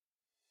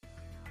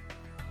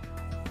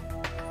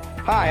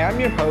Hi, I'm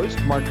your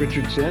host, Mark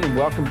Richardson, and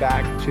welcome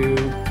back to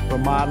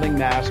Remodeling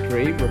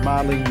Mastery.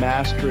 Remodeling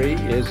Mastery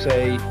is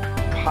a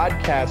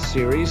podcast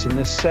series, and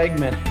this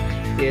segment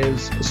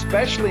is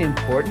especially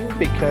important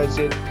because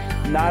it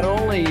not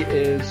only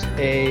is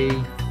a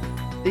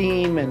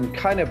theme and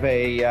kind of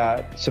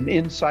some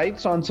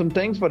insights on some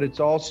things, but it's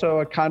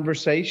also a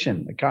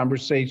conversation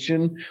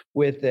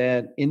with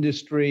an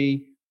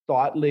industry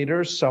thought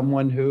leader,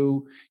 someone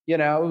who,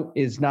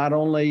 is not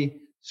only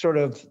sort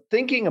of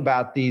thinking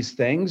about these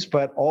things,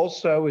 but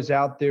also is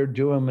out there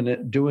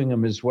doing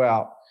them as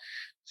well.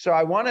 So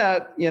I want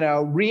to,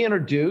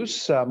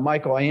 reintroduce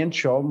Michael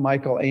Anchel.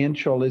 Michael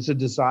Anchel is a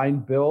design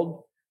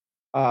build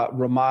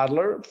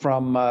remodeler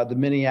from the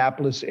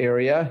Minneapolis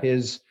area.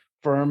 His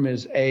firm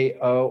is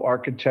AO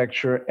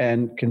Architecture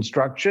and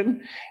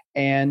Construction.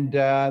 And,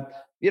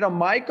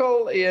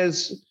 Michael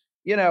is,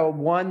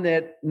 one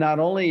that not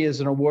only is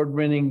an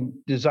award-winning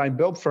design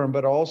build firm,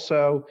 but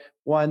also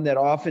one that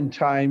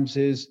oftentimes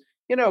is,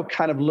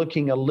 kind of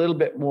looking a little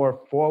bit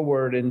more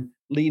forward and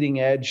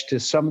leading edge to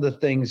some of the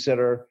things that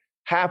are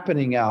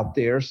happening out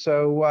there.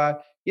 So, I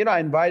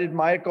invited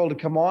Michael to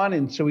come on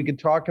and so we could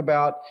talk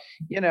about,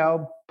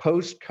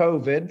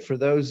 post-COVID for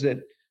those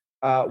that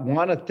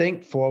want to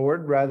think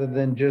forward rather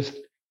than just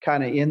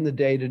kind of in the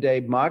day-to-day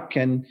muck.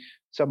 And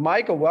so,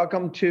 Michael,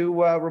 welcome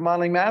to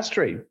Remodeling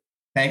Mastery.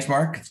 Thanks,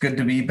 Mark. It's good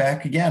to be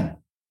back again.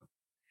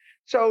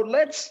 So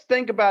let's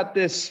think about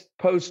this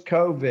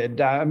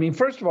post-COVID.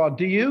 First of all,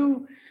 do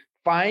you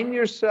find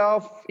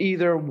yourself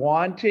either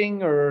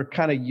wanting or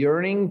kind of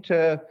yearning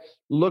to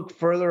look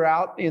further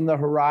out in the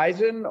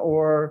horizon,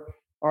 or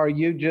are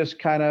you just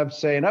kind of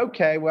saying,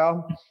 okay,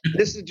 well,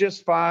 this is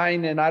just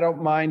fine and I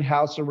don't mind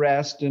house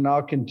arrest and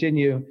I'll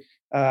continue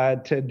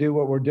to do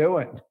what we're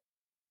doing?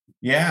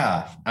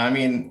 Yeah. I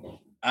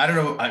don't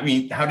know.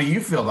 How do you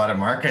feel about it,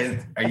 Mark?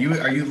 Are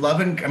you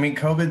loving,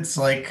 COVID's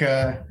like,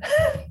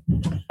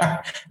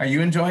 are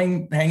you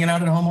enjoying hanging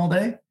out at home all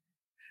day?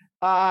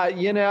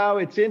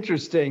 It's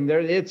interesting.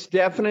 It's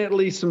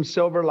definitely some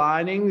silver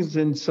linings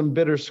and some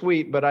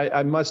bittersweet, but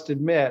I must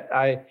admit,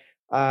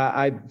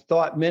 I've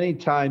thought many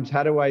times,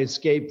 how do I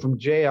escape from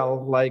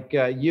jail? Like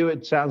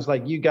it sounds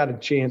like you got a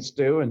chance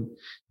to and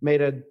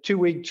made a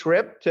 2-week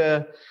trip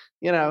to,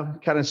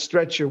 kind of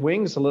stretch your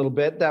wings a little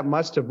bit. That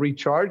must have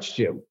recharged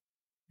you.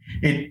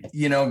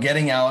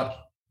 Getting out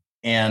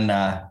and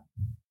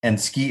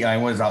ski. I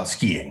was out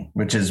skiing,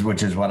 which is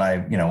what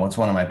what's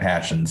one of my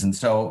passions. And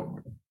so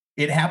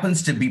it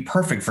happens to be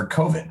perfect for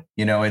COVID.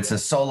 It's a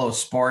solo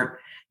sport.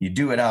 You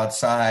do it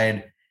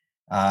outside,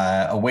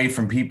 away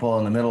from people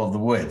in the middle of the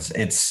woods.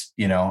 It's,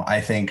 I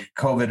think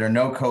COVID or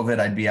no COVID,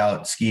 I'd be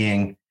out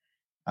skiing.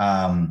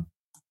 So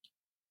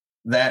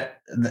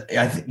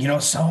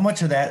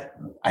much of that,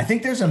 I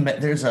think there's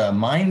a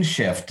mind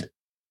shift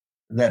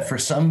that for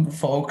some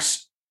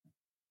folks,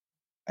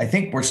 I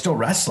think we're still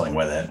wrestling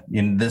with it,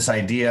 in this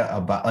idea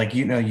about, like,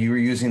 you were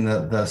using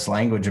this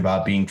language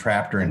about being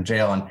trapped or in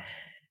jail.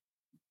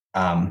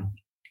 And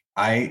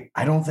I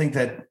don't think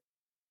that,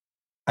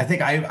 I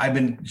think I've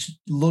been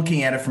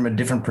looking at it from a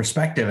different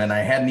perspective and I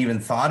hadn't even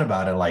thought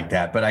about it like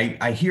that. But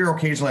I hear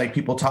occasionally like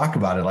people talk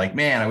about it like,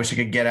 man, I wish I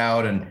could get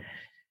out. And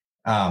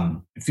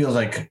it feels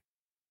like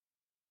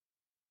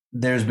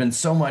there's been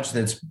so much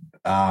that's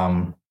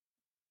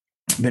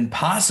been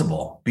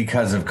possible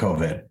because of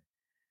COVID.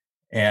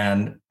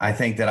 And I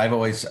think that I've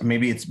always,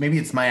 maybe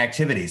it's my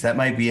activities. That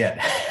might be it.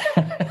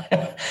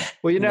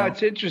 Well,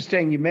 it's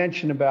interesting. You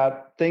mentioned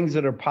about things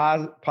that are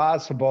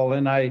possible.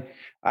 And I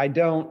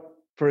don't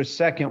for a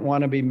second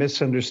want to be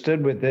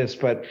misunderstood with this,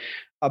 but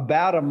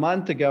about a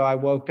month ago, I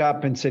woke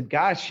up and said,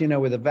 gosh,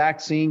 with a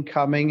vaccine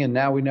coming and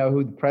now we know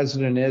who the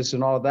president is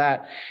and all of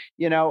that,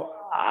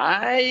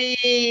 I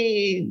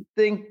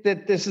think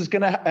that this is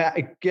going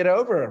to get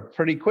over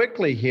pretty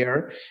quickly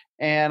here.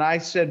 And I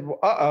said,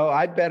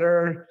 I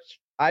better,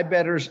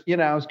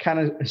 kind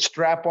of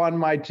strap on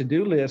my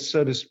to-do list,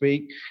 so to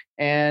speak,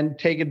 and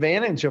take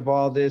advantage of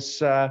all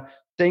this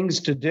things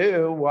to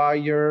do while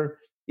you're,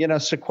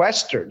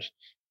 sequestered.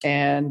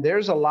 And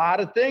there's a lot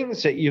of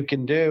things that you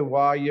can do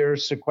while you're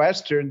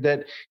sequestered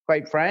that,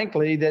 quite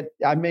frankly, that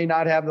I may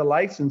not have the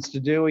license to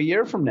do a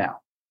year from now.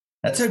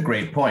 That's a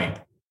great point.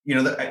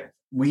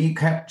 We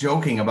kept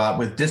joking about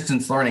with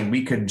distance learning,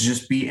 we could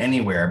just be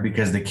anywhere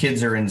because the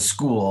kids are in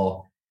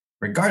school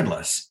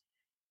regardless.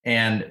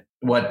 And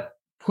what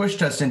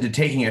pushed us into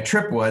taking a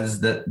trip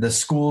was that the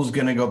school's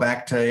going to go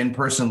back to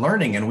in-person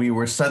learning. And we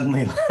were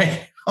suddenly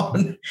like, oh,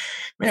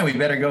 man, we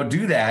better go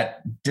do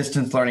that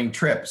distance learning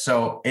trip.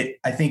 So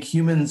I think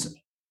humans,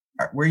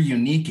 we're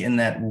unique in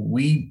that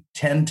we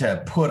tend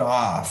to put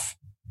off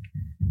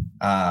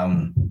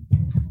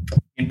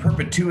in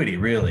perpetuity,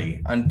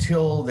 really,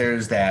 until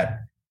there's that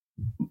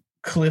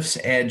cliff's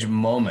edge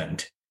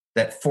moment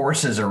that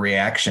forces a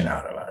reaction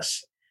out of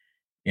us.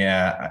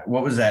 Yeah.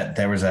 What was that?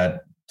 There was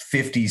a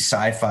 50s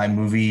sci-fi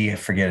movie. I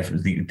forget if it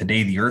was the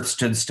Day the Earth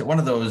Stood Still. One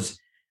of those,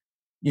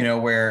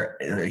 where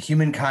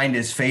humankind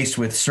is faced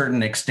with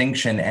certain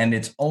extinction. And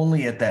it's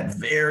only at that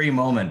very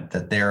moment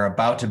that they're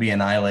about to be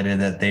annihilated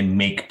that they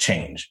make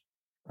change.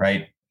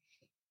 right?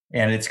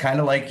 And it's kind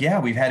of like, yeah,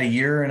 we've had a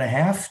year and a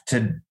half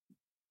to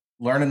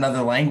learn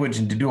another language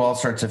and to do all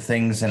sorts of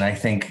things. And I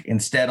think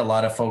instead, a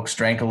lot of folks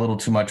drank a little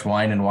too much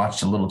wine and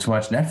watched a little too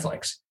much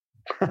Netflix.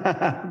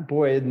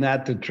 Boy, isn't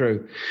that the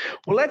truth?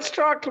 Well, let's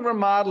talk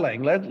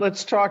remodeling.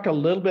 Let's talk a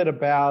little bit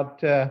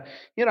about,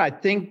 I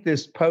think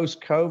this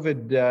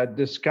post-COVID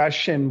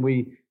discussion,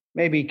 we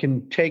maybe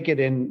can take it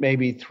in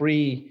maybe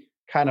three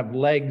kind of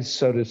legs,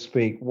 so to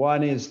speak.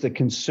 One is the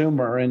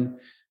consumer and,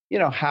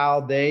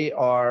 how they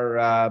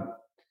are,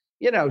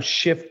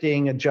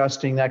 shifting,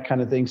 adjusting, that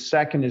kind of thing.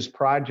 Second is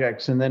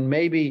projects. And then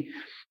maybe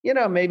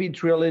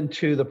drill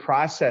into the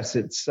process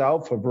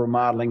itself of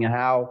remodeling and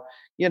how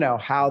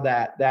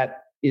that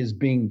is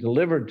being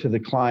delivered to the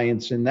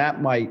clients, and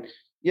that might,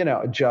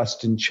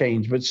 adjust and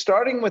change. But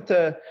starting with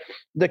the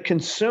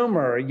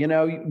consumer,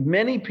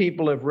 many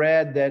people have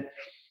read that,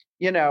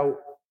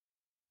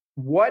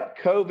 what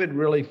COVID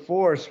really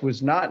forced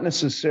was not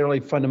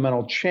necessarily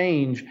fundamental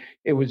change.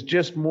 It was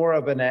just more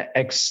of an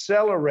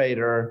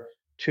accelerator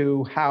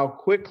to how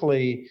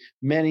quickly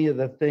many of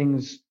the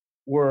things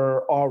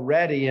were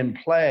already in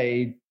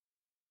play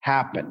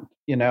happened.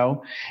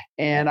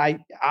 And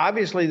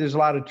obviously there's a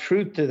lot of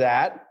truth to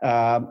that.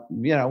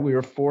 We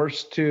were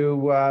forced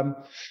to,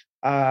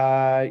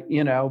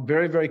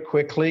 very, very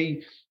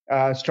quickly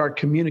start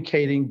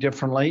communicating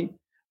differently,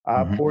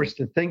 forced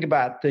to think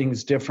about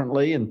things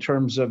differently in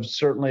terms of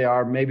certainly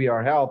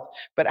our health.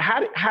 But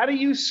how do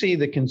you see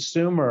the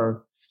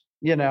consumer,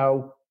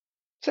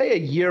 say a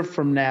year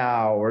from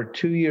now or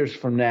 2 years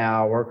from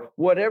now or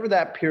whatever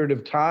that period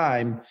of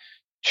time,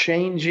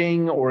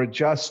 changing or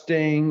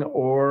adjusting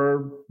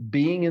or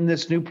being in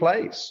this new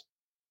place?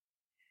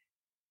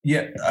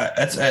 Yeah,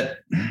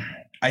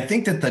 I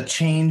think that the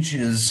change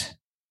is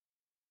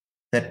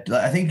that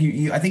I think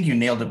you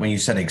nailed it when you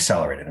said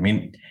accelerated. I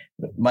mean,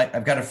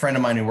 I've got a friend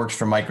of mine who works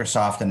for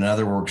Microsoft and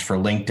another works for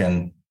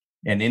LinkedIn,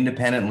 and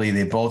independently,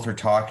 they both are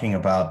talking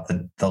about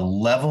the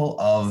level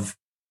of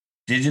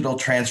digital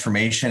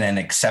transformation and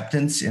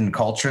acceptance in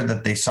culture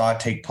that they saw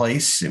take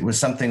place. It was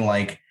something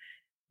like,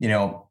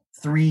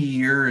 3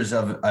 years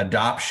of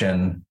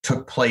adoption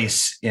took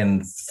place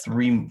in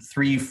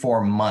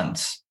 4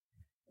 months.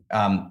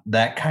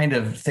 That kind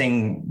of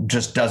thing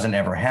just doesn't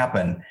ever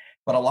happen.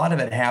 But a lot of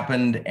it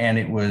happened, and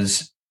it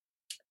was,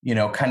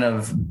 kind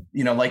of,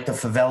 like the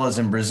favelas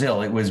in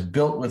Brazil. It was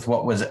built with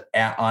what was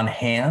on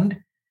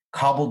hand,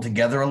 cobbled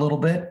together a little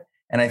bit.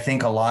 And I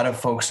think a lot of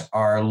folks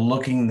are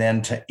looking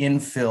then to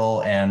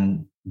infill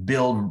and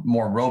build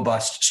more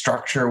robust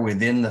structure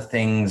within the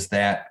things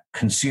that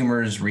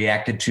consumers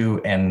reacted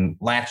to and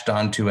latched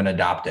onto and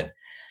adopted.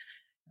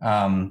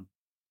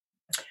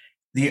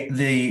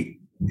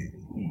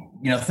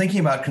 Thinking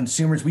about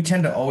consumers, we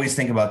tend to always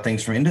think about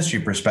things from industry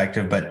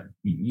perspective, but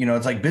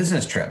it's like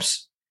business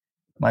trips.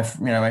 My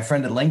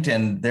friend at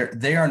LinkedIn,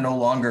 they are no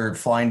longer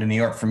flying to New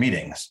York for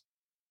meetings.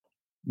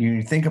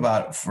 You think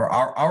about, for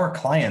our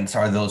clients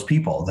are those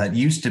people that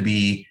used to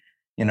be,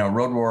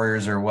 road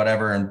warriors or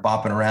whatever and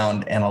bopping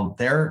around, and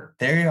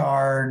they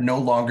are no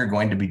longer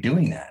going to be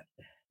doing that.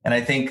 And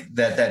I think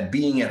that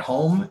being at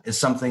home is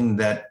something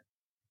that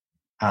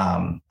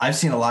I've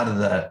seen a lot of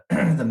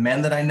the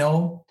men that I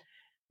know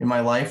in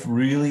my life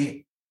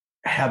really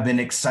have been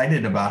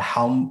excited about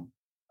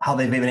how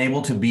they've been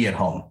able to be at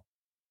home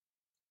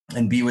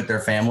and be with their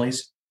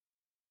families.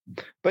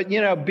 But,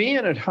 being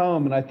at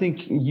home, and I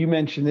think you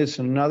mentioned this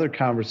in another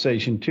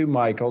conversation too,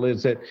 Michael,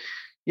 is that,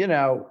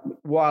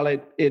 while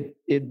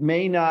it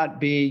may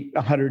not be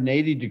a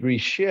 180-degree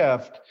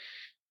shift,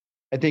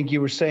 I think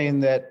you were saying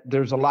that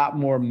there's a lot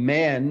more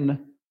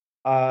men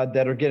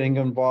that are getting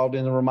involved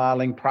in the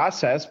remodeling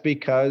process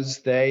because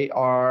they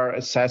are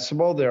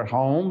accessible, they're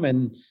home,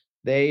 and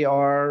they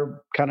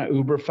are kind of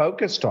uber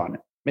focused on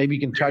it. Maybe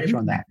you can touch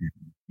on that.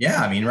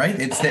 Yeah, I mean, right?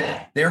 It's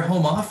that their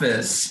home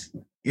office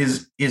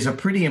is a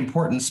pretty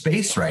important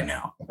space right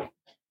now,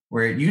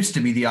 where it used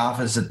to be the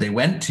office that they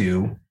went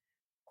to.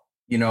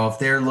 If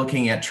they're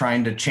looking at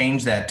trying to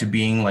change that to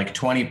being like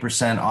 20%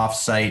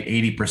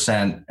 offsite,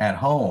 80% at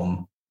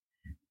home,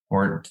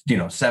 or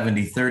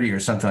 70-30 or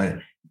something like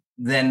that,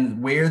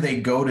 then where they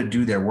go to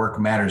do their work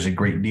matters a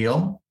great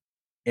deal,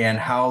 and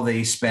how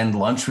they spend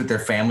lunch with their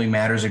family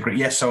matters a great.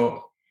 Yeah,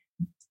 so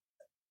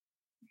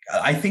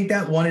I think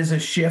that one is a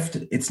shift.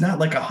 It's not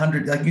like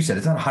 100, like you said,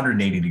 it's not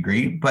 180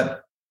 degree,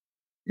 but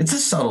it's a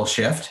subtle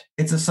shift.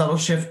 It's a subtle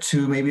shift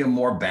to maybe a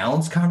more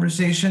balanced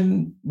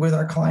conversation with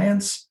our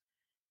clients,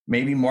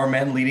 maybe more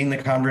men leading the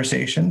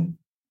conversation.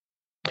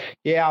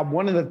 Yeah,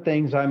 one of the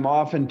things I'm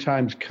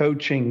oftentimes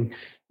coaching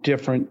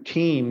different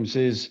teams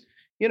is,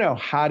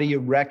 how do you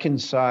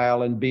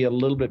reconcile and be a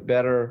little bit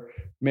better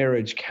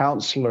marriage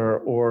counselor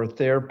or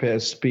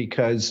therapist,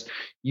 because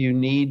you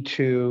need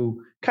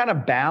to kind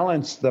of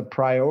balance the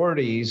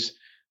priorities,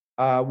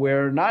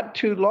 where not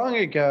too long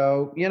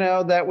ago,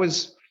 that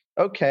was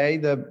okay.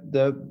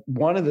 The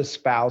one of the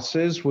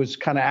spouses was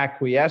kind of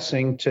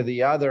acquiescing to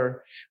the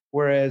other,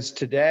 whereas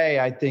today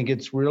I think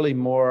it's really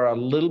more a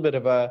little bit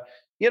of a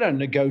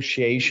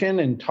negotiation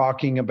and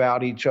talking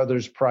about each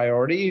other's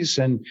priorities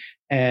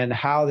and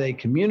how they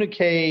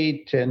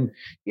communicate and,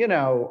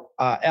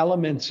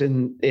 elements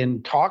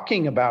in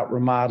talking about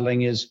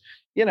remodeling is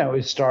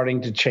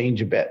starting to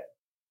change a bit.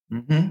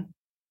 Mm-hmm.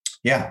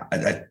 Yeah.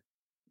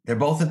 They're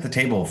both at the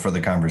table for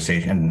the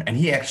conversation. And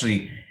he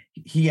actually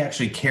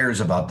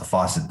cares about the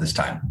faucet this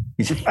time.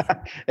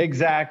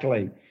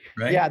 Exactly.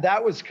 Right? Yeah.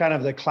 That was kind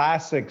of the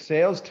classic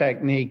sales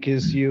technique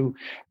is you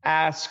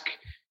ask,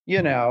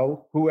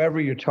 whoever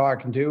you're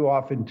talking to,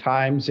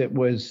 oftentimes it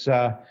was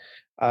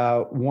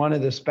one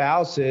of the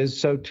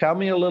spouses. So tell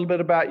me a little bit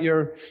about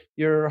your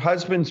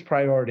husband's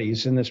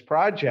priorities in this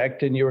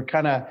project. And you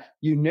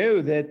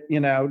knew that,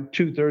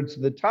 2/3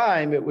 of the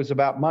time it was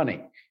about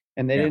money.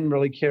 And they didn't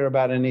really care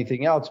about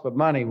anything else but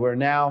money. Where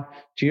now,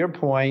 to your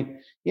point,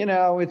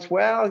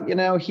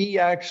 it's, he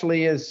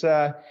actually is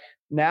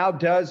now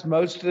does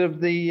most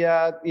of the,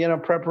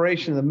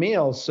 preparation of the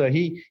meals. So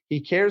he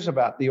cares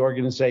about the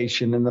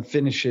organization and the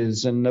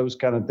finishes and those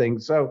kind of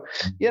things. So,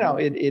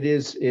 it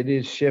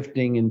is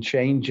shifting and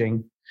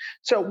changing.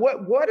 So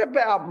what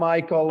about,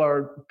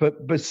 Michael,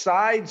 but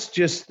besides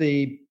just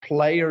the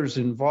players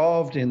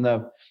involved in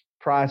the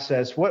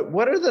process,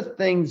 what are the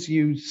things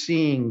you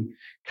seeing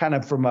kind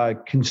of from a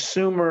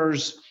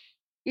consumer's,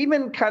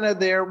 even kind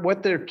of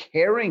what they're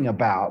caring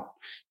about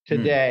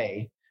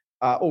today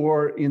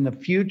or in the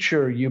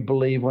future, you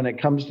believe, when it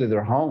comes to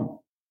their home?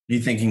 Are you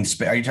thinking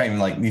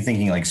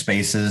like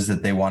spaces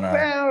that they want to?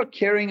 Well,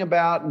 caring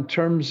about in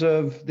terms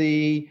of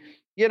the,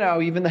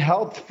 even the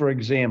health, for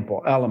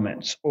example,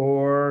 elements,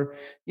 or,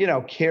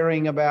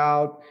 caring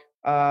about,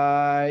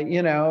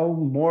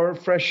 more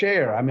fresh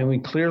air. I mean, we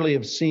clearly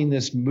have seen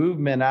this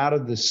movement out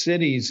of the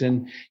cities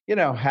and,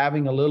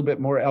 having a little bit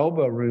more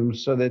elbow room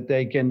so that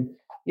they can,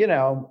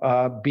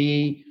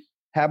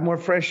 have more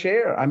fresh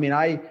air. I mean,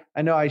 I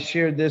know I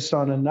shared this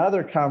on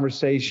another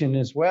conversation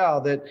as well,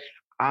 that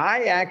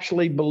I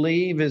actually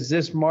believe as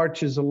this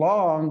marches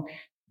along,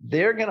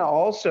 they're going to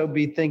also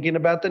be thinking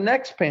about the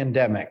next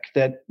pandemic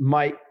that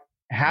might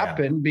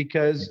happen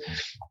because,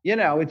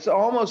 it's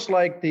almost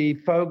like the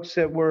folks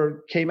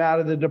that came out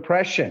of the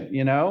Depression,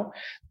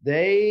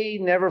 they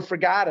never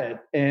forgot it.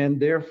 And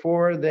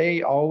therefore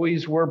they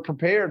always were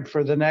prepared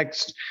for the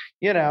next,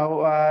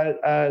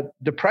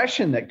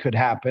 depression that could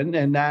happen.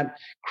 And that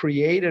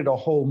created a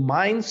whole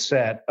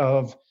mindset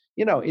of,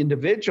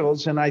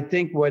 individuals. And I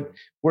think what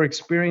we're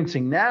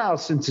experiencing now,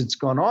 since it's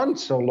gone on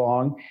so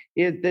long,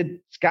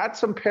 it's got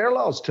some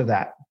parallels to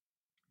that.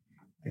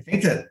 I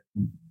think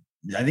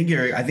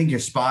you're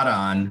spot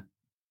on.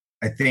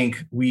 I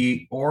think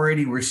we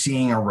already were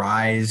seeing a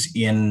rise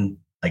in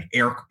like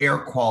air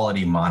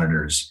quality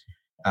monitors.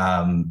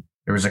 There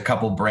was a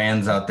couple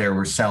brands out there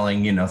were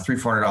selling,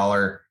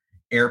 $300-$400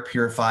 air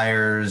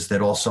purifiers that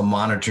also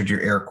monitored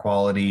your air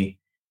quality.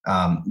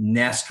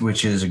 Nest,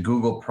 which is a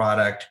Google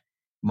product,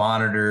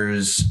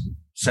 monitors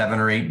 7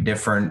 or 8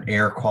 different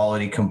air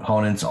quality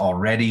components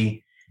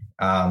already.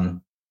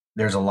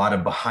 There's a lot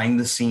of behind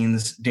the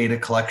scenes data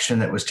collection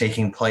that was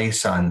taking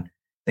place on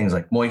things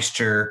like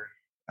moisture.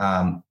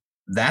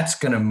 That's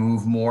going to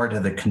move more to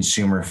the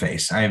consumer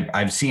face.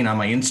 I've seen on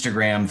my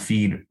Instagram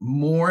feed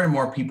more and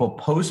more people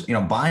post,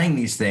 buying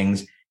these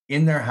things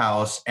in their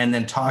house and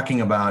then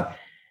talking about,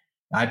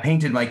 I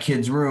painted my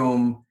kid's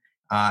room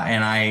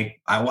and I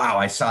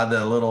saw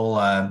the little,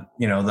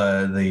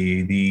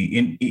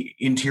 the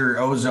interior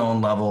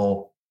ozone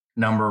level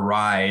number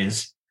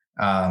rise.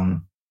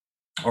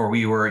 Or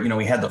we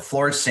had the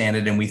floors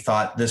sanded and we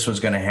thought this was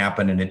going to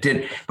happen and it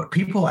did. But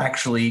people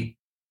actually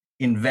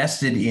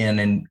invested in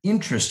and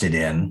interested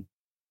in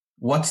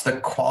what's the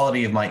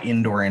quality of my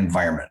indoor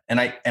environment. And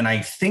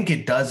I think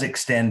it does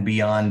extend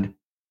beyond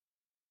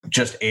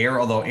just air,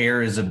 although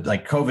air is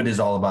like COVID is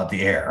all about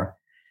the air.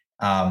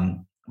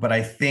 But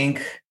I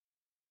think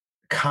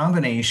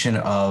combination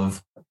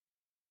of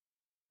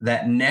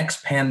that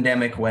next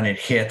pandemic, when it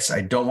hits,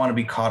 I don't want to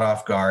be caught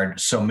off guard.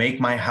 So make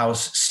my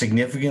house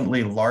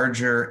significantly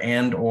larger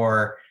and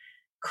or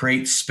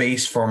create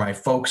space for my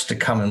folks to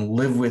come and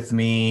live with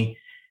me,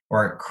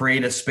 or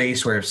create a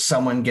space where if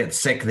someone gets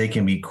sick, they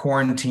can be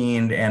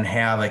quarantined and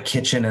have a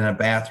kitchen and a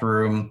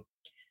bathroom.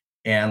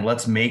 And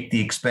let's make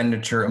the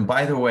expenditure. And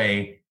by the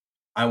way,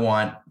 I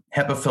want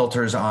HEPA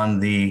filters on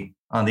the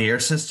air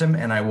system,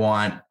 and I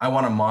want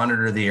to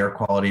monitor the air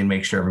quality and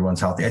make sure everyone's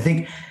healthy. I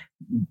think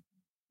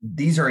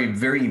these are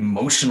very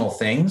emotional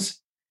things,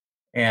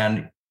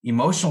 and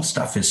emotional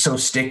stuff is so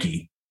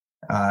sticky.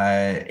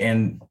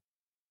 And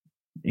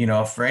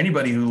for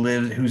anybody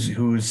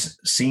who's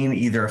seen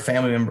either a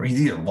family member,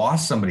 he's either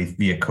lost somebody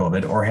via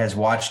COVID or has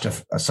watched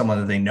someone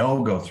that they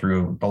know go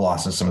through the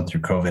loss of someone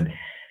through COVID,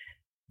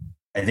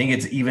 I think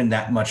it's even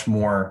that much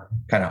more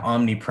kind of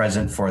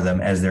omnipresent for them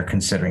as they're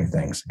considering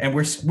things. And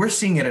we're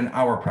seeing it in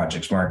our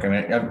projects, Mark. I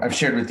mean, I've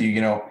shared with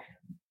you,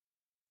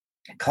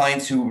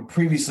 clients who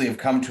previously have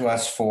come to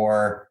us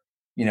for,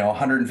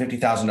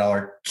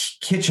 $150,000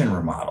 kitchen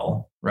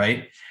remodel,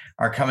 right,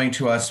 are coming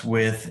to us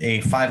with a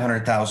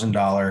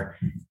 $500,000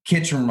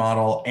 kitchen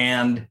remodel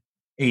and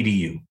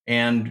ADU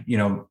and,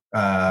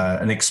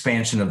 an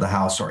expansion of the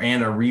house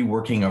and a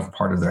reworking of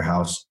part of their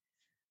house.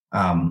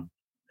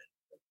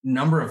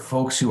 Number of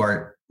folks who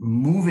are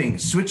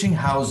switching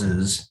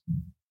houses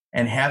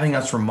and having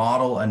us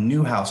remodel a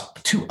new house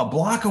to a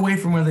block away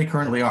from where they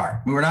currently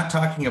are. We're not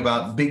talking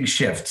about big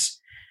shifts,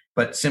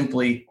 but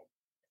simply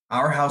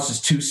our house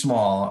is too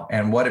small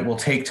and what it will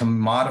take to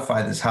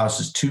modify this house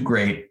is too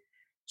great.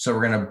 So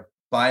we're going to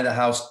buy the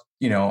house,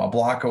 a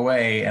block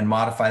away and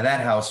modify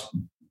that house.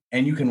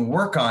 And you can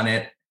work on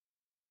it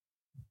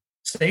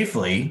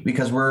safely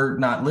because we're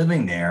not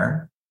living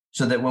there,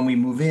 so that when we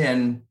move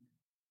in,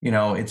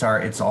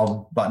 it's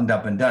all buttoned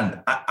up and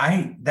done.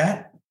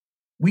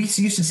 We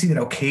used to see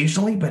that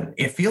occasionally, but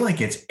I feel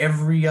like it's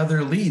every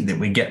other lead that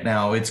we get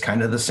now. It's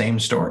kind of the same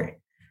story.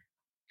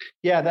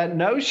 Yeah, that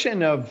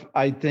notion of,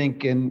 I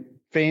think, in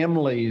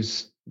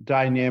families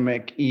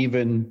dynamic,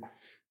 even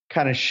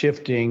kind of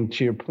shifting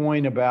to your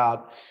point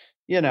about,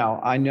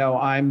 I know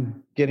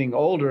I'm getting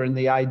older, and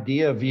the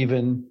idea of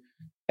even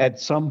at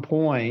some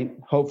point,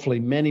 hopefully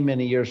many,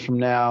 many years from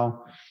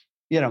now,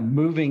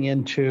 moving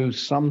into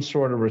some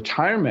sort of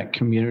retirement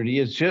community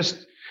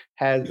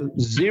has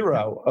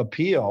zero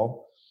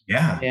appeal.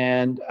 Yeah.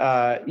 And,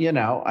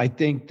 I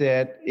think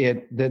that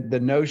the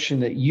notion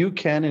that you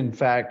can, in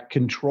fact,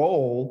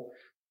 control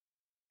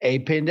a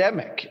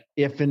pandemic,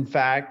 if in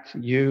fact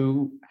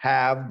you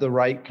have the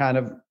right kind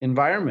of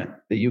environment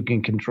that you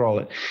can control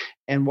it.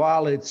 And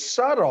while it's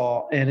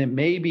subtle and it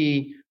may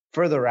be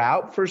further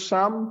out for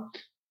some,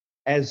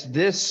 as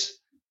this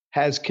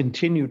has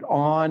continued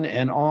on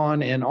and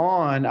on and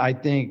on, I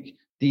think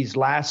these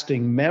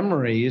lasting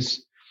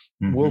memories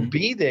will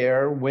be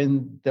there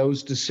when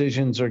those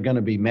decisions are going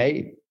to be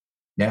made.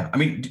 Yeah. I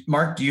mean,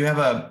 Mark, do you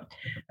have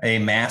a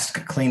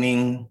mask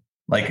cleaning?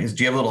 Do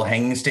you have a little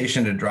hanging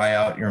station to dry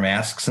out your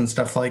masks and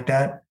stuff like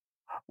that?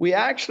 We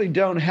actually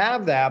don't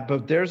have that,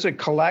 but there's a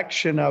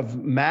collection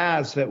of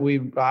masks that we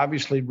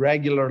obviously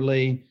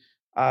regularly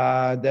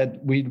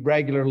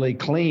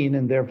clean,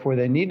 and therefore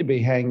they need to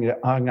be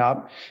hung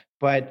up.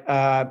 But,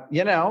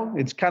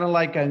 it's kind of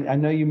like, I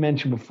know you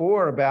mentioned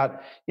before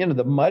about, the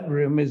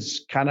mudroom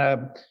is kind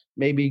of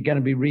maybe going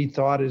to be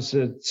rethought as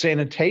a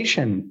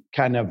sanitation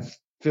kind of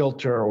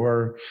filter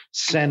or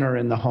center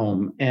in the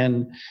home.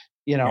 And,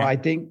 I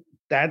think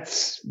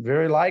that's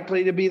very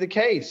likely to be the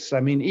case. I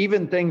mean,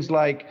 even things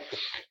like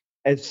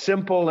as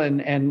simple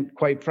and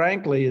quite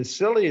frankly, as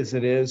silly as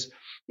it is,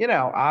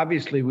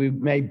 obviously we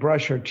may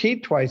brush our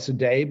teeth twice a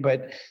day,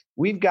 but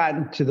we've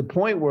gotten to the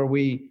point where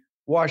we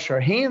wash our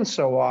hands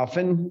so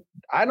often,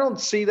 I don't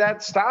see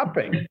that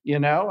stopping.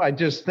 I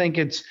just think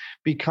it's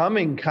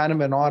becoming kind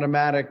of an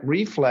automatic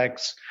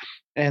reflex,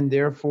 and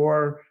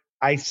therefore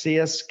I see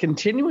us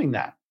continuing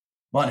that.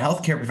 Well, and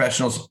healthcare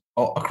professionals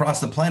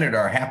across the planet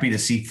are happy to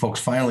see folks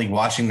finally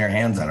washing their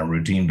hands on a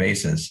routine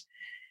basis.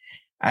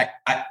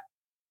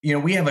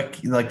 We have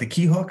the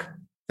key hook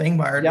thing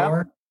by our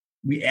door.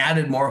 We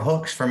added more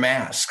hooks for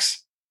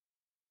masks.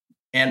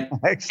 And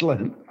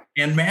excellent.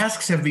 And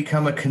masks have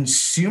become a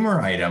consumer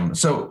item.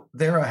 So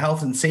they're a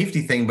health and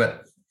safety thing.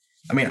 But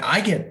I mean,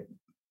 I get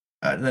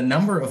the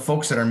number of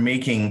folks that are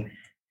making,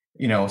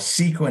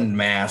 sequined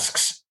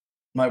masks.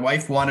 My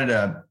wife wanted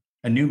a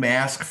new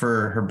mask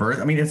for her birth.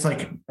 I mean, it's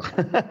like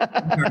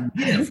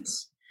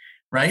gifts,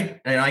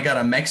 right? And I got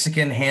a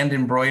Mexican hand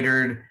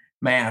embroidered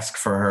mask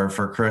for her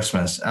for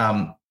Christmas.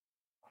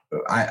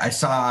 I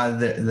saw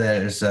that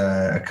there's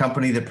a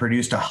company that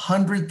produced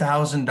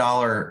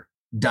 $100,000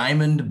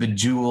 diamond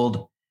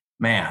bejeweled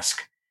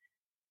mask.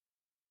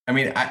 I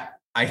mean,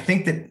 I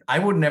think that I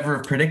would never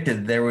have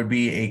predicted there would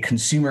be a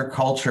consumer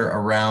culture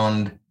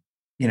around,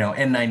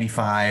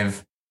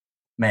 N95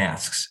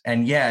 masks.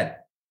 And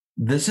yet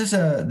there's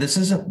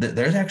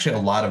actually a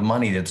lot of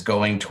money that's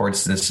going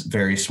towards this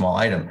very small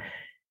item.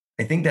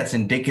 I think that's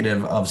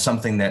indicative of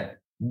something that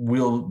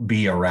will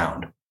be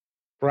around.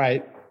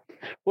 Right.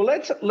 Well,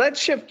 let's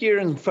shift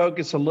gears and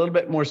focus a little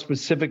bit more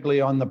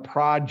specifically on the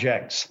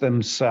projects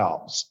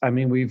themselves. I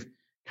mean, we've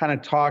kind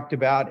of talked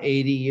about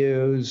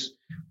ADUs,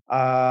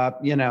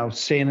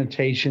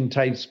 sanitation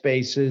type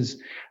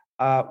spaces.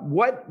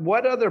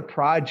 What other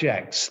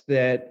projects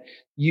that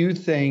you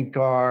think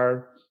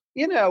are,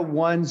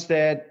 ones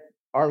that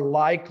are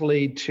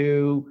likely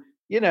to,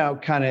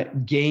 kind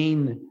of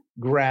gain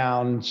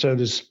ground, so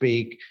to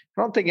speak?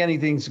 I don't think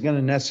anything's going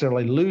to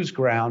necessarily lose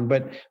ground,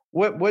 but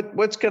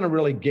what's going to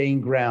really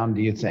gain ground,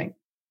 do you think?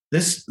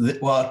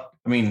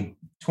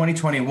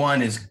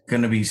 2021 is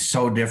going to be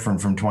so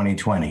different from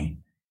 2020.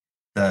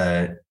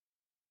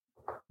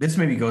 This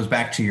maybe goes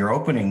back to your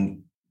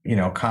opening,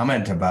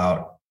 comment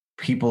about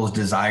people's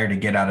desire to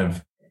get out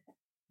of,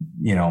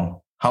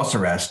 house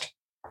arrest.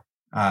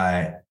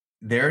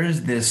 There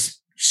is this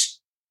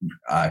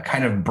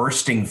kind of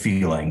bursting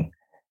feeling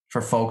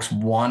for folks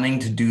wanting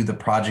to do the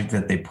project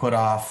that they put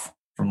off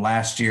from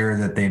last year,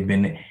 that they've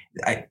been,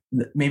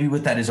 maybe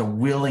with that is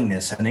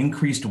an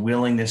increased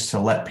willingness to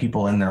let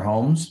people in their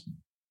homes,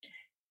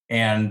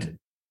 and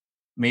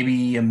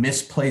maybe a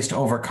misplaced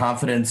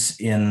overconfidence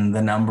in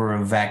the number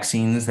of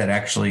vaccines that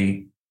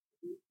actually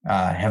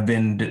have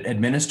been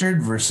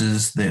administered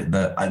versus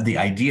the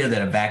idea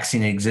that a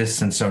vaccine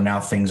exists, and so now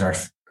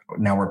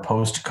we're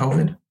post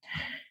COVID.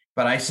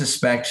 But I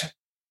suspect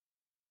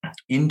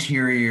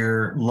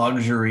interior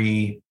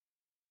luxury,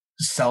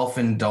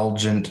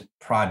 self-indulgent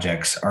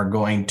projects are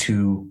going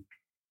to.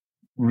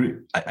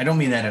 I don't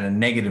mean that in a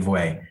negative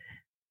way,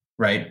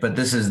 right? But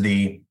this is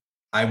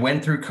I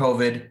went through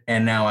COVID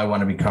and now I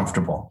want to be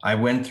comfortable.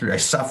 I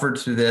suffered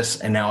through this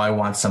and now I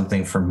want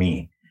something for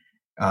me.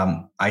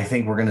 I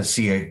think we're going to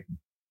see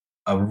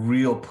a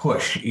real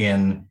push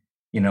in,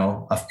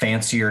 a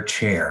fancier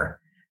chair,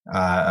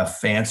 a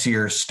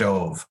fancier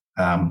stove.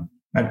 I've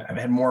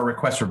had more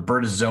requests for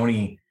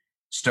Bertazzoni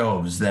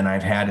stoves than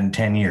I've had in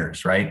 10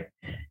 years, right?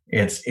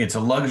 It's a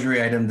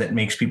luxury item that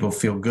makes people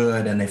feel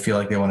good and they feel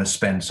like they want to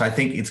spend. So I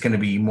think it's going to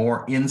be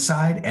more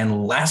inside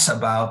and less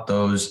about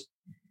those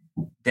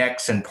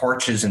decks and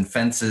porches and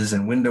fences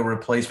and window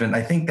replacement.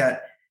 I think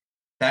that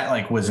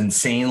was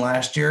insane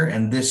last year.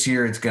 And this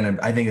year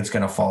I think it's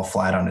going to fall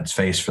flat on its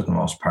face for the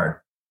most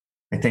part.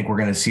 I think we're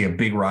going to see a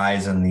big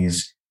rise in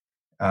these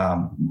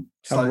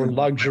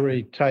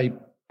luxury type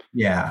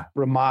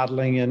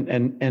remodeling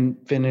and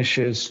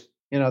finishes.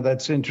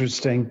 That's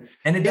interesting.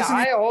 And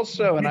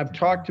I've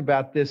talked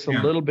about this a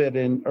little bit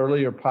in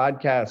earlier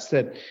podcasts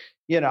that,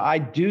 I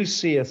do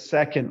see a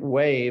second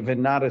wave,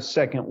 and not a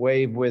second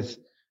wave with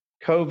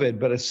COVID,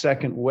 but a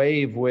second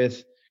wave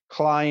with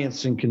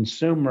clients and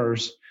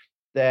consumers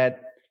and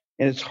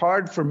it's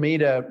hard for me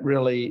to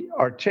really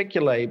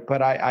articulate,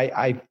 but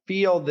I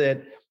feel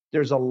that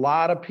there's a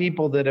lot of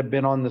people that have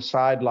been on the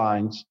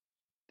sidelines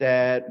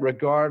that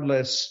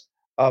regardless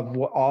of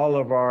all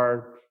of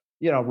our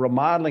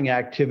remodeling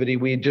activity,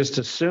 we just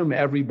assume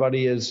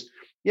everybody is,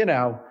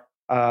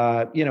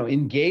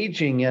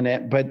 engaging in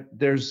it, but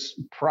there's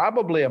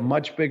probably a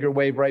much bigger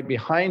wave right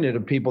behind it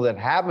of people that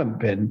haven't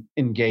been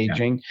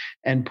engaging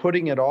and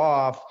putting it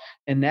off.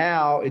 And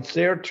now it's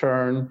their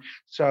turn.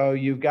 So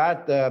you've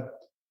got the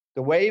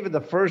wave of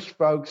the first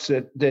folks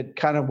that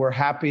kind of were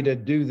happy to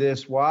do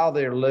this while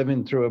they're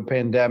living through a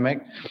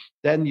pandemic.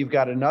 Then you've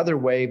got another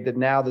wave that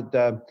now that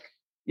the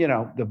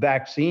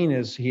vaccine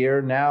is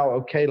here now,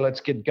 okay,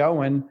 let's get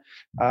going.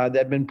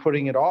 They've been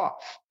putting it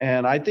off.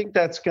 And I think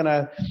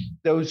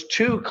those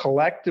two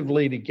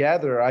collectively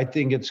together, I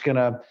think it's going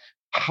to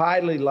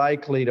highly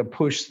likely to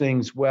push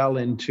things well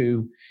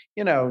into,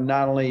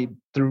 not only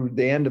through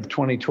the end of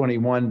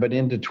 2021, but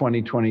into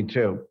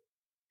 2022.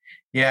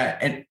 Yeah.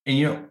 And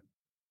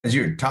as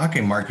you're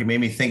talking, Mark, you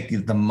made me think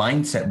the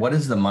mindset. What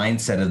is the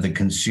mindset of the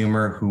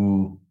consumer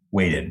who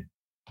waited?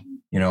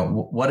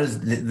 What does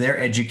their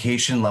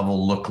education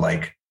level look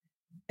like?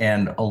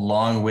 And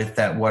along with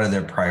that, what are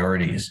their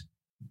priorities?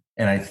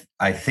 And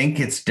I think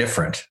it's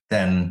different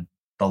than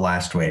the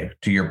last wave,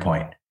 to your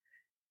point.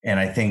 And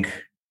I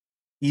think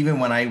even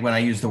when I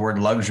use the word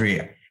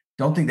luxury, I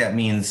don't think that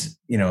means,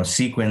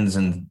 sequins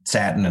and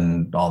satin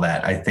and all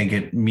that. I think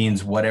it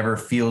means whatever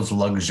feels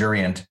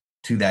luxuriant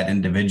to that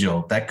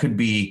individual. That could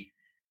be,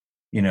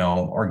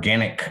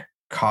 organic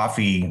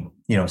coffee,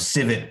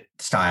 civet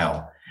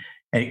style.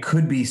 And it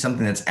could be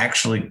something that's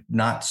actually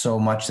not so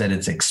much that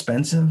it's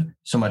expensive,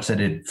 so much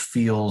that it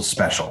feels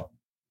special.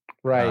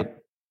 Right.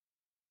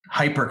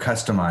 Hyper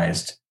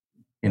customized,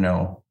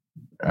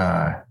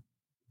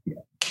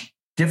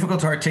 difficult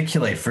to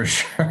articulate for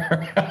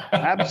sure.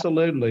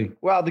 Absolutely.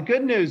 Well, the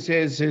good news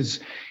is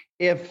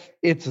if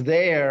it's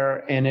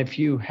there and if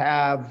you're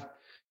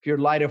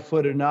light of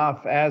foot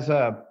enough as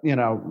a,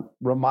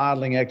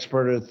 remodeling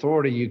expert or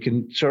authority, you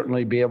can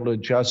certainly be able to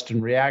adjust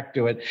and react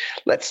to it.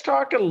 Let's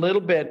talk a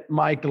little bit,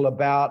 Michael,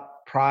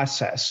 about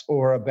process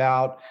or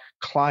about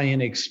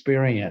client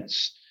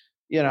experience.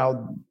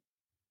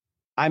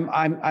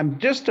 I'm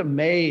just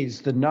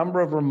amazed the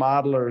number of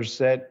remodelers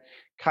that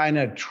kind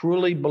of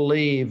truly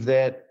believe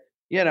that,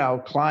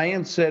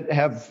 clients that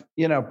have,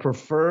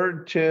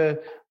 preferred to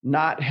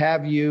not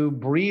have you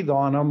breathe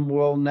on them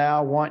will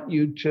now want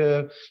you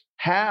to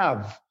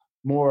have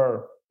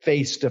more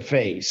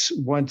face-to-face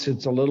once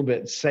it's a little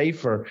bit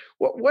safer.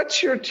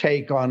 What's your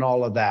take on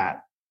all of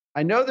that?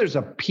 I know there's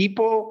a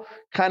people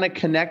kind of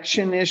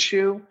connection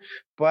issue,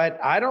 but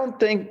I don't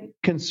think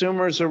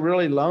consumers are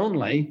really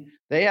lonely.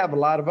 They have a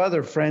lot of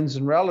other friends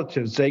and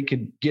relatives they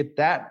could get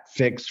that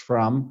fixed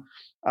from.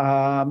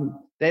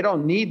 They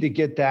don't need to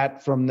get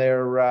that from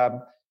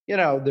their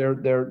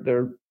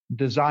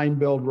design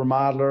build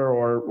remodeler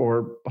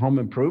or home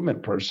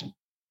improvement person.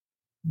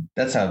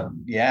 That's they're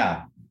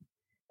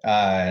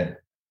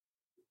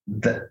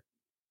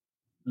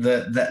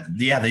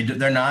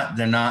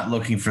not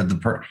looking for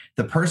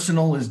the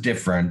personal is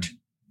different.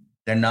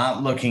 They're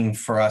not looking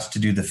for us to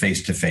do the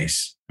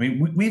face-to-face. I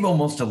mean, we've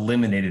almost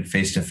eliminated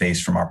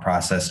face-to-face from our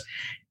process.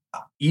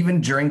 Even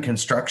during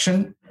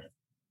construction,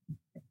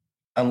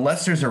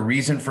 unless there's a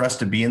reason for us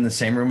to be in the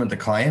same room with the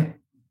client,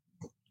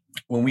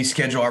 when we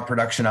schedule our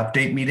production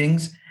update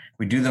meetings,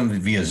 we do them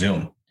via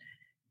Zoom.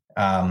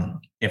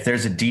 If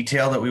there's a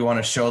detail that we want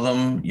to show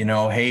them,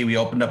 hey, we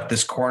opened up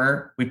this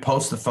corner, we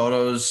post the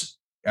photos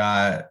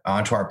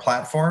onto our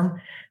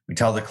platform. We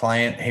tell the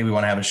client, hey, we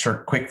want to have a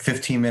short, quick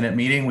 15-minute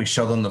meeting. We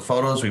show them the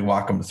photos. We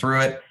walk them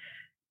through it.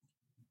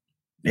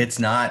 It's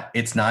not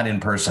in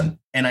person.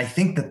 And I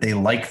think that they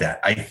like that.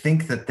 I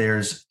think that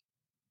there's,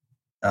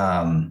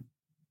 bringing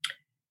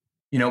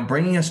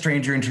a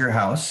stranger into your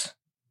house,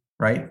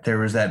 right? There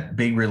was that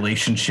big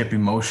relationship,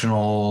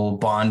 emotional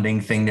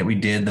bonding thing that we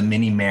did, the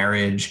mini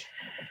marriage.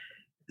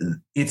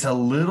 It's a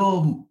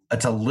little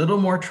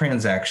more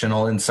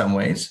transactional in some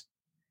ways,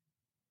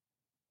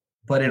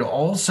 but it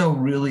also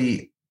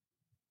really,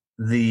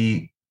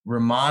 the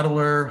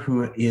remodeler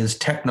who is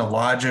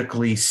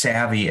technologically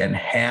savvy and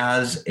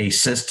has a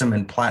system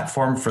and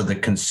platform for the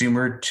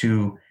consumer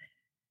to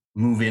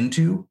move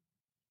into,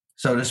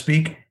 so to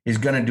speak, is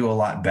going to do a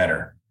lot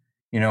better.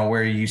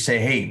 Where you say,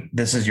 hey,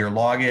 this is your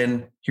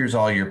login. Here's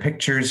all your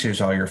pictures. Here's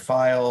all your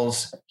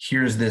files.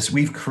 Here's this.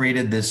 We've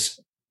created this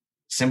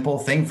simple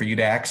thing for you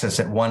to access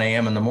at 1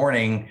 a.m. in the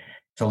morning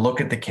to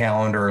look at the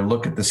calendar or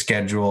look at the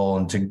schedule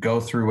and to go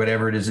through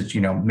whatever it is that,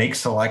 make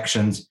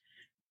selections.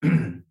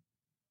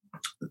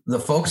 The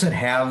folks that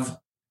have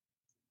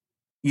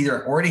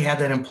either already had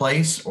that in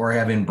place or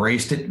have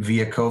embraced it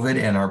via COVID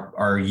and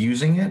are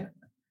using it,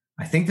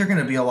 I think they're going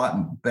to be a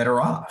lot better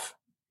off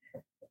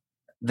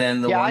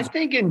than the ones. I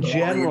think in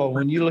general,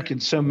 when you look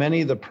at so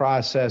many of the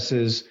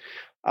processes,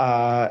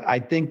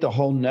 I think the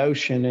whole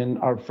notion, and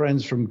our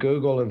friends from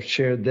Google have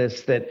shared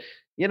this, that,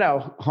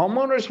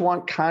 homeowners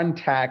want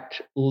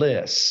contact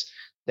lists.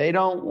 They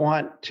don't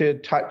want to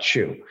touch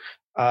you.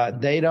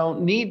 They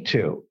don't need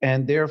to.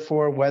 And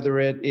therefore, whether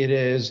it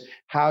is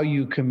how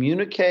you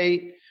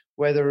communicate,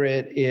 whether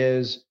it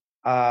is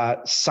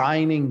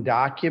signing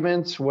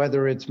documents,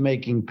 whether it's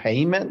making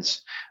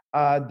payments,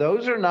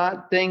 those are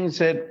not things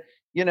that,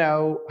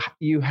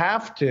 you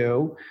have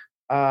to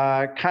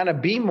kind of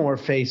be more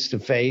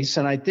face-to-face.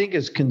 And I think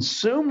as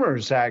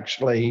consumers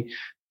actually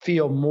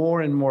feel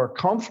more and more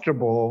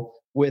comfortable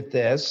with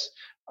this,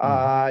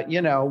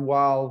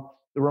 while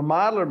the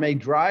remodeler may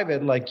drive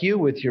it like you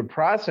with your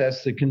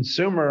process, the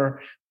consumer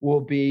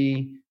will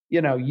be,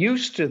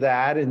 used to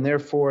that, and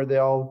therefore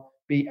they'll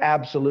be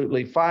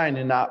absolutely fine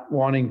and not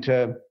wanting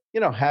to,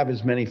 have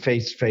as many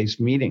face-to-face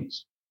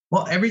meetings.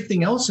 Well,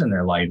 everything else in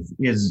their life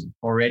is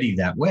already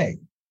that way.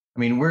 I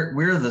mean,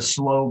 we're the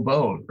slow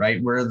boat,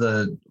 right? We're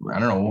the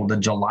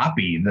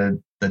jalopy,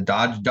 the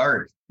Dodge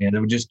Dart, and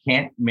we just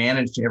can't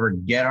manage to ever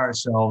get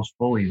ourselves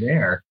fully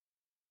there.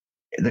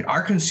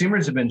 Our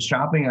consumers have been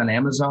shopping on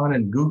Amazon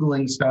and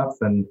Googling stuff,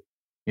 and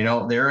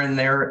they're in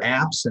their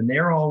apps and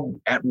they're all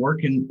at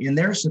work in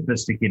their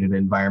sophisticated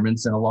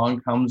environments. And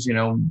along comes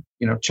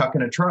Chuck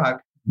in a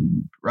truck,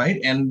 right,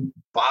 and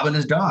Bob and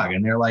his dog,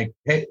 and they're like,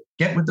 hey,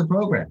 get with the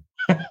program.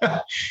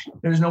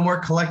 There's no more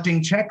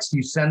collecting checks.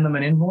 You send them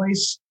an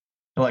invoice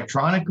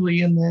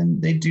electronically, and then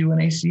they do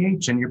an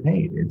ACH and you're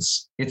paid.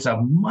 It's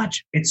so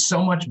much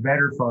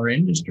better for our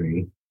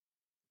industry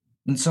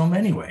in so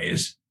many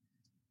ways.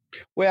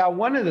 Well,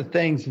 one of the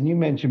things, and you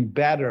mentioned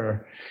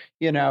better,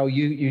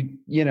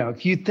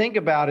 if you think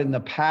about in the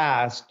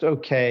past,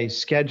 okay,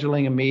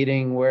 scheduling a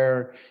meeting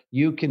where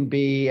you can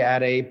be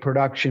at a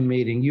production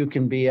meeting, you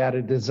can be at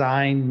a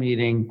design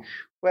meeting.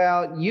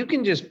 Well, you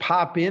can just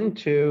pop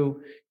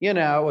into,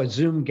 a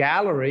Zoom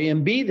gallery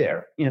and be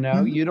there.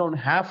 You don't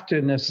have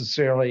to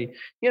necessarily,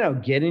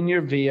 get in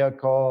your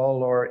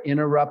vehicle or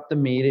interrupt the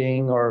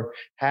meeting or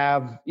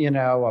have,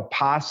 a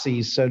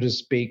posse, so to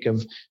speak,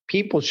 of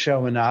people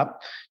showing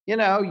up.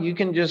 You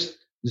can just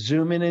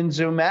zoom in and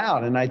zoom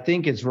out. And I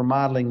think as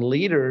remodeling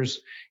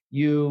leaders,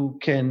 you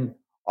can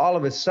all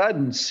of a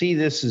sudden see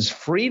this as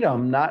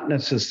freedom, not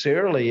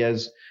necessarily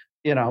as,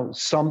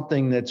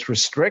 something that's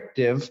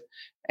restrictive.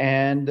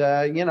 And,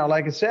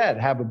 like I said,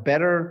 have a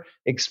better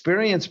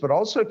experience, but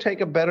also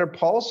take a better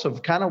pulse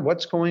of kind of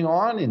what's going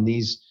on in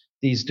these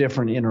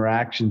different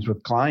interactions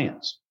with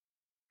clients.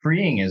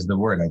 Freeing is the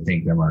word, I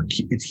think, Mark.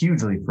 It's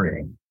hugely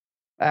freeing.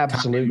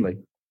 Absolutely.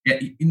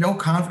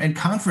 And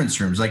conference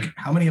rooms, like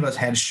how many of us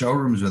had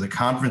showrooms with a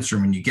conference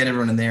room and you get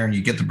everyone in there and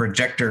you get the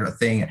projector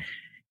thing.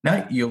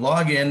 Now you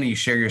log in and you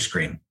share your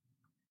screen.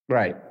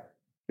 Right.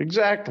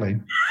 Exactly.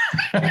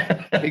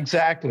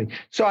 Exactly.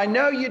 So I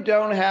know you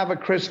don't have a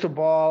crystal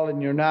ball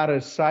and you're not a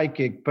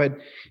psychic, but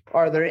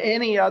are there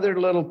any other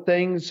little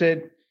things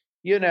that,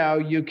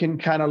 you can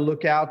kind of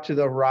look out to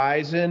the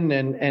horizon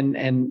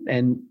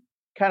and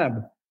kind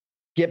of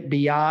get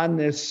beyond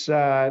this,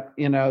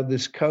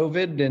 this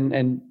COVID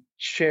and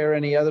share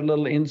any other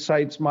little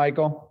insights,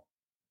 Michael?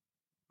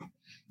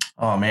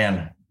 Oh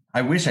man,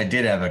 I wish I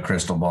did have a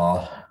crystal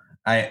ball.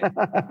 I'll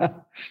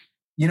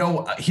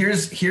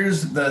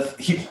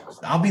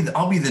be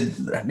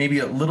the maybe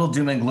a little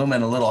doom and gloom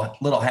and a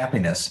little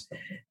happiness.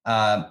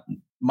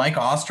 Mike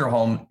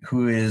Osterholm,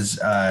 who is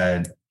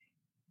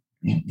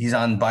he's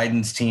on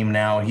Biden's team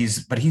now.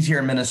 He's here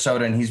in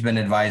Minnesota and he's been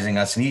advising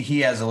us. And he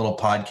has a little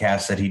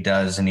podcast that he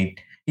does, and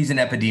he's an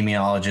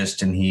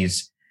epidemiologist and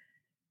he's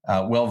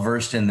well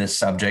versed in this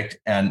subject.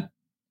 And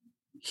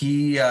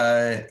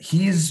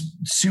he's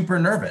super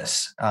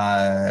nervous.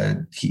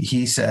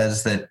 He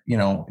says that,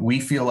 we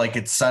feel like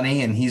it's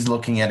sunny and he's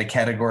looking at a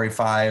Category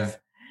 5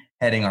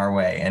 heading our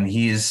way. And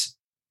he's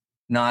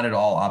not at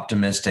all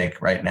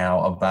optimistic right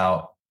now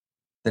about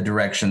the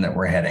direction that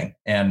we're heading,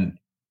 and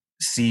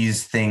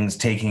sees things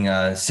taking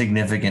a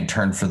significant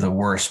turn for the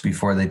worse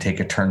before they take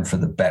a turn for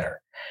the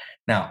better.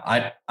 Now,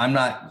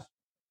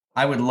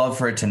 I would love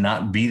for it to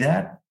not be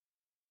that,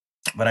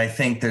 but I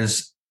think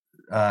there's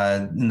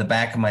in the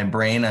back of my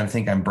brain, I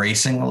think I'm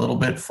bracing a little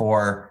bit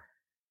for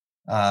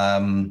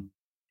a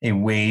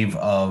wave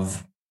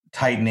of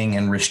tightening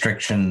and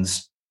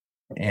restrictions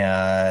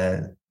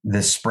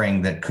this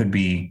spring that could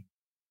be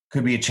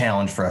a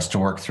challenge for us to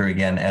work through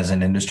again as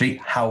an industry.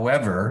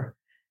 However,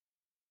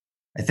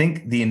 I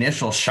think the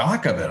initial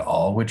shock of it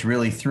all, which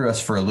really threw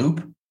us for a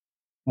loop,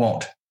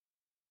 won't.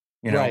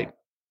 Right.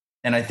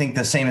 And I think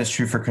the same is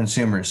true for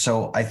consumers.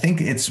 So I think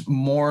it's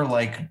more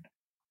like,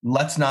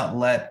 let's not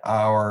let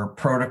our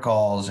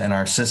protocols and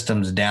our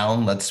systems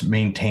down. Let's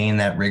maintain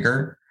that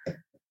rigor.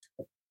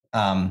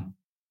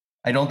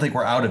 I don't think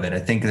we're out of it. I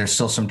think there's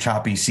still some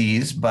choppy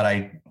seas,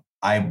 but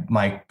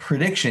my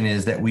prediction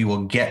is that we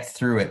will get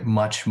through it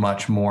much,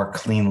 much more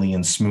cleanly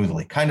and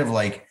smoothly. Kind of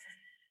like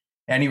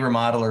any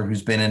remodeler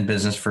who's been in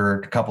business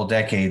for a couple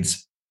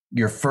decades,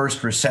 your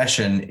first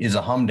recession is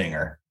a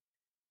humdinger.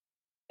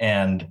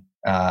 And,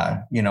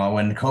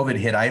 when COVID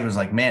hit, I was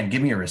like, man,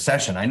 give me a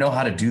recession. I know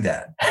how to do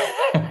that.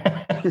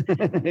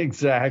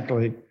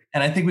 Exactly.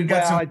 And I think we've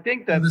got I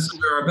think that's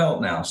under our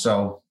belt now.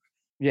 So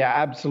yeah,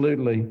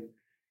 absolutely.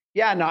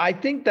 Yeah, no, I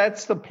think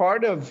that's the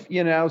part of,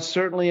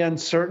 certainly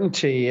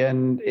uncertainty,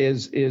 and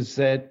is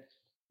that,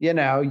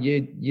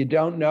 you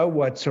don't know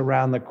what's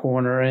around the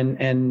corner.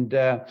 And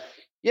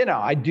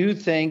I do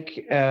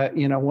think,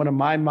 one of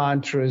my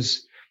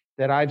mantras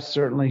that I've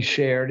certainly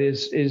shared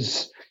is,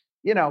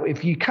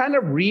 if you kind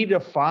of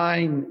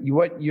redefine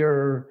what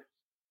your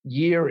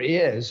year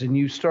is and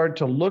you start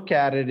to look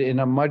at it in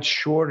a much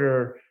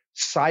shorter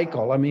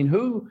cycle. I mean,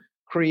 who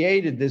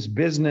created this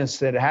business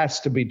that has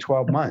to be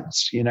 12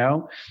 months,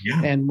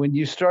 Yeah. And when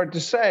you start to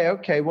say,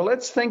 okay, well,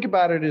 let's think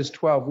about it as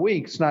 12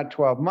 weeks, not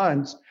 12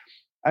 months.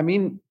 I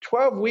mean,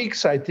 12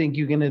 weeks, I think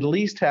you can at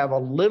least have a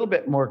little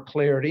bit more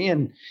clarity,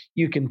 and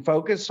you can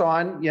focus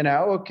on,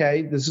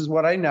 okay, this is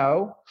what I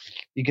know.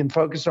 You can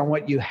focus on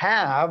what you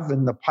have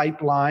in the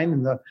pipeline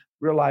and the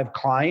real life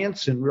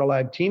clients and real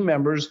life team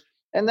members.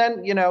 And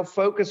then,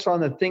 focus on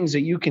the things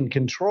that you can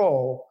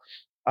control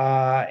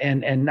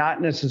and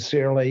not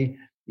necessarily,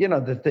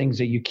 the things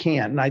that you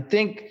can't. And I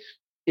think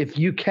if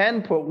you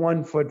can put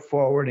one foot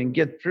forward and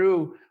get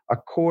through a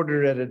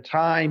quarter at a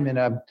time in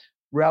a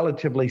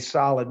relatively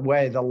solid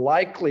way, the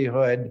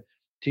likelihood,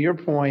 to your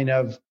point,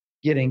 of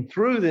getting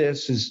through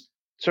this is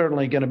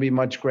certainly going to be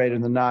much greater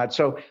than not.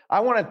 So I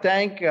want to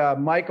thank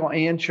Michael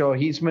Ancho.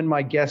 He's been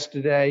my guest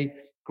today.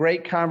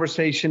 Great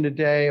conversation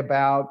today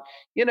about,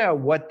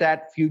 what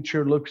that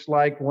future looks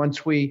like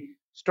once we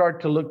start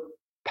to look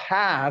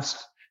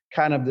past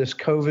kind of this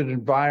COVID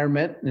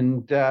environment.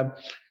 And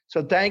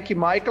so thank you,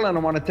 Michael. And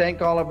I want to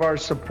thank all of our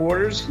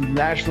supporters, the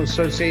National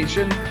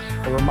Association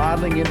of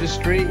Remodeling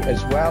Industry,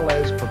 as well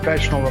as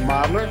Professional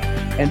Remodeler,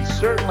 and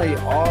certainly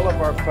all of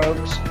our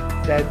folks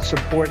that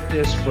support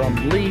this,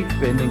 from Leap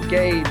and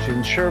Engage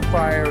and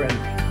Surefire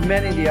and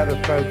many of the other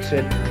folks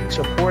that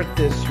support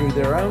this through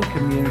their own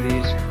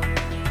communities.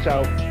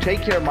 So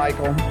take care,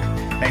 Michael.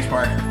 Thanks,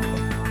 Mark.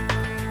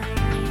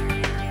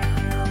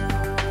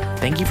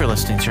 Thank you for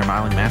listening to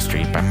Remodeling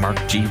Mastery by Mark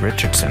G.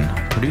 Richardson,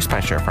 produced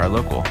by Surefire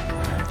Local.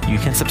 You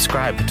can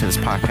subscribe to this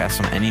podcast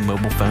on any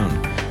mobile phone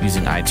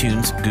using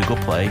iTunes, Google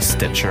Play,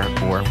 Stitcher,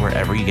 or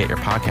wherever you get your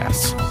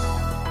podcasts.